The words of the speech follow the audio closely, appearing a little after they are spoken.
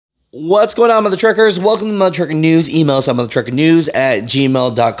What's going on, Mutha Truckers? Welcome to Mutha Trucker News. Email us at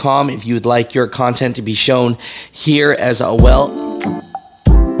muthatruckernews@gmail.com if you would like your content to be shown here as well.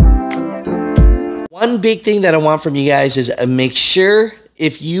 One big thing that I want from you guys is make sure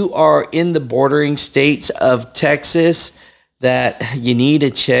if you are in the bordering states of Texas that you need to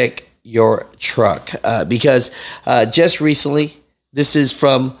check your truck because just recently, this is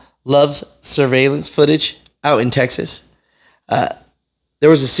from Love's surveillance footage out in Texas. There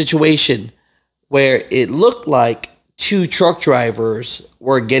was a situation where it looked like two truck drivers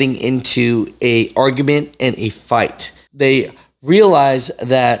were getting into an argument and a fight. They realized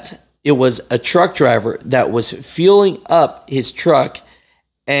that it was a truck driver that was fueling up his truck,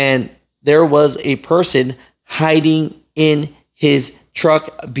 and there was a person hiding in his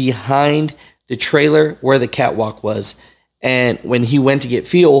truck behind the trailer where the catwalk was. And when he went to get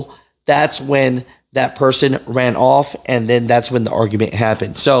fuel, that's when that person ran off, and then that's when the argument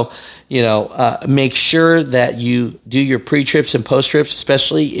happened. So, make sure that you do your pre-trips and post-trips,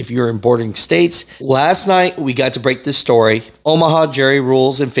 especially if you're in bordering states. Last night, we got to break this story. Omaha jury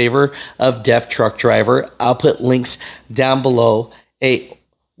rules in favor of deaf truck driver. I'll put links down below. A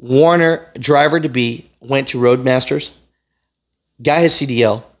Warner driver-to-be went to Roadmasters, got his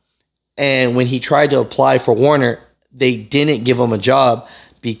CDL, and when he tried to apply for Warner, they didn't give him a job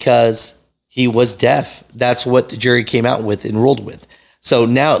because he was deaf. That's what the jury came out with and ruled with. So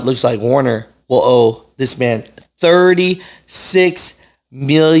now it looks like Warner will owe this man $36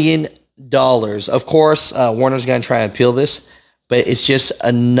 million. Of course, Warner's going to try and appeal this, but it's just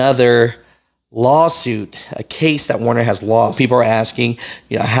another lawsuit, a case that Warner has lost. People are asking,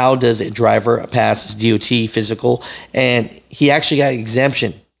 how does a driver pass his DOT physical? And he actually got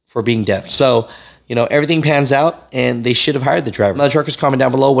exemption for being deaf. So, everything pans out, and they should have hired the driver. Mutha Truckers, comment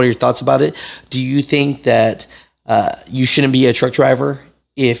down below. What are your thoughts about it? Do you think that you shouldn't be a truck driver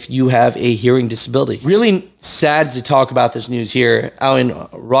if you have a hearing disability? Really sad to talk about this news here. Out in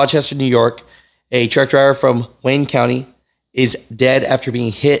Rochester, New York, a truck driver from Wayne County is dead after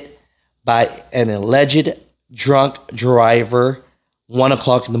being hit by an alleged drunk driver 1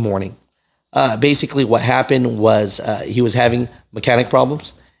 o'clock in the morning. Basically, what happened was he was having mechanic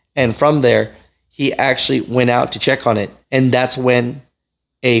problems, and from there, he actually went out to check on it, and that's when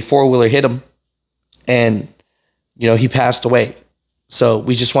a four-wheeler hit him, and, he passed away. So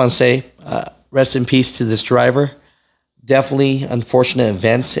we just want to say rest in peace to this driver. Definitely unfortunate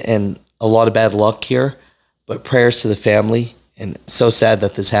events and a lot of bad luck here, but prayers to the family, and so sad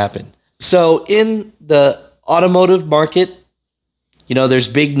that this happened. So in the automotive market, there's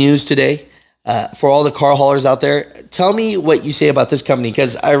big news today. For all the car haulers out there, tell me what you say about this company,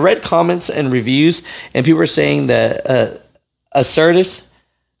 because I read comments and reviews, and people are saying that Assertus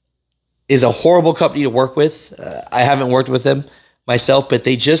is a horrible company to work with. I haven't worked with them myself, but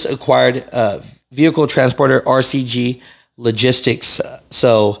they just acquired vehicle transporter RCG Logistics.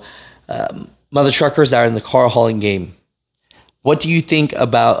 So Mutha Truckers are in the car hauling game. What do you think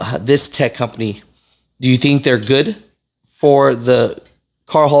about this tech company? Do you think they're good for the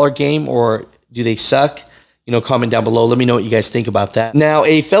car hauler game, or do they suck? Comment down below. Let me know what you guys think about that. Now,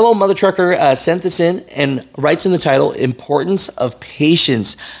 a fellow Mutha Trucker sent this in and writes in the title, Importance of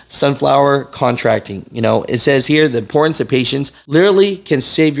Patience, Sunflower Contracting. It says here, the importance of patience literally can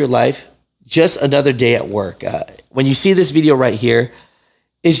save your life. Just another day at work. When you see this video right here,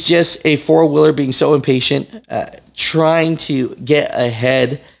 it's just a four-wheeler being so impatient, trying to get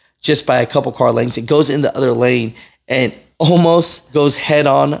ahead just by a couple car lengths. It goes in the other lane and almost goes head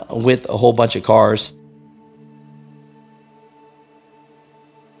on with a whole bunch of cars.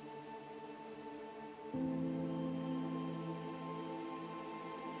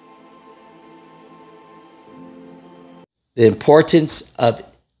 The importance of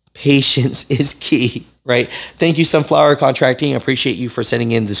patience is key, right? Thank you, Sunflower Contracting. I appreciate you for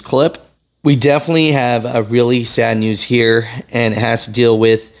sending in this clip. We definitely have a really sad news here, and it has to deal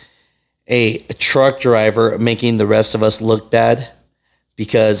with a truck driver making the rest of us look bad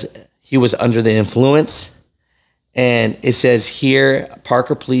because he was under the influence. And it says here,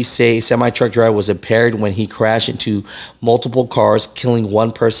 Parker police say semi-truck driver was impaired when he crashed into multiple cars, killing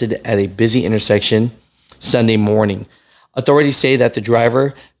one person at a busy intersection Sunday morning. Authorities say that the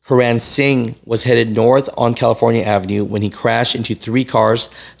driver, Karan Singh, was headed north on California Avenue when he crashed into three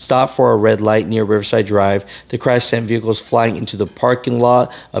cars, stopped for a red light near Riverside Drive. The crash sent vehicles flying into the parking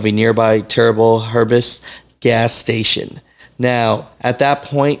lot of a nearby Terrible Herbis gas station. Now, at that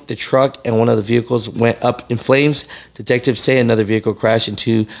point, the truck and one of the vehicles went up in flames. Detectives say another vehicle crashed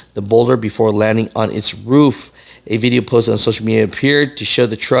into the boulder before landing on its roof. A video posted on social media appeared to show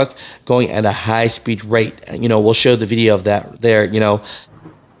the truck going at a high speed rate. We'll show the video of that there,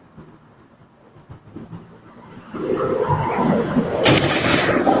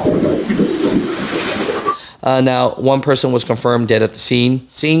 Now, one person was confirmed dead at the scene.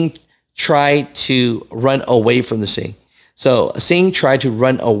 Singh tried to run away from the scene. So Singh tried to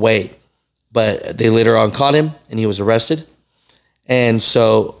run away, but they later on caught him and he was arrested. And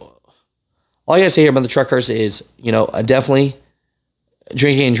so all I gotta say here, Mutha Truckers, is, definitely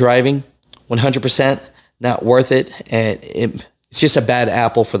drinking and driving, 100% not worth it. And it's just a bad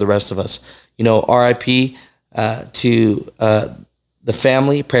apple for the rest of us. RIP to the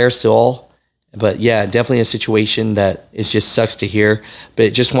family, prayers to all. But yeah, definitely a situation that is just sucks to hear,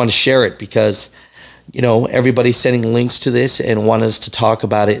 but just want to share it because, everybody's sending links to this and want us to talk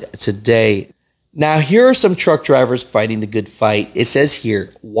about it today. Now, here are some truck drivers fighting the good fight. It says here,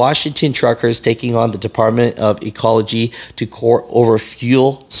 Washington truckers taking on the Department of Ecology to court over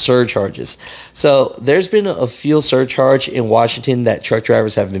fuel surcharges. So there's been a fuel surcharge in Washington that truck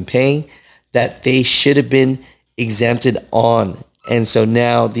drivers have been paying that they should have been exempted on. And so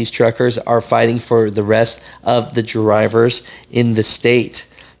now these truckers are fighting for the rest of the drivers in the state.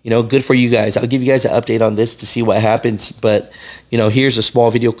 Good for you guys. I'll give you guys an update on this to see what happens. But, here's a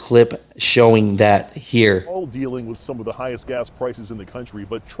small video clip showing that here. All dealing with some of the highest gas prices in the country,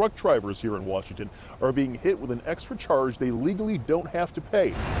 but truck drivers here in Washington are being hit with an extra charge they legally don't have to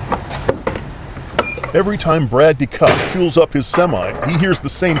pay. Every time Brad DeCup fuels up his semi, he hears the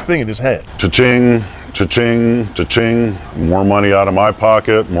same thing in his head. Cha-ching, cha-ching, cha-ching. More money out of my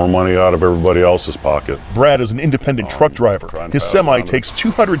pocket, more money out of everybody else's pocket. Brad is an independent truck driver. His semi takes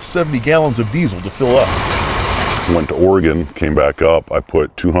 270 gallons of diesel to fill up. Went to Oregon, came back up. I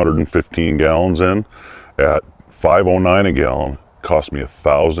put 215 gallons in at $5.09 a gallon. Cost me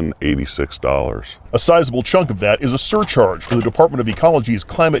 $1,086. A sizable chunk of that is a surcharge for the Department of Ecology's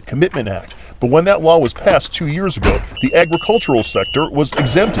Climate Commitment Act. But when that law was passed 2 years ago, the agricultural sector was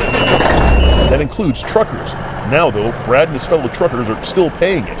exempted. That includes truckers. Now, though, Brad and his fellow truckers are still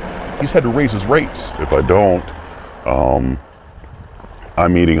paying it. He's had to raise his rates. If I don't,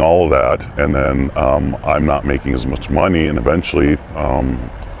 I'm eating all of that, and then I'm not making as much money, and eventually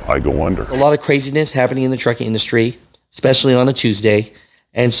I go under. A lot of craziness happening in the trucking industry, especially on a Tuesday.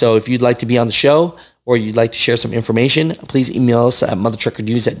 And so if you'd like to be on the show or you'd like to share some information, please email us at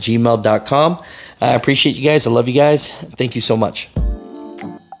muthatruckernews@gmail.com. I appreciate you guys. I love you guys. Thank you so much.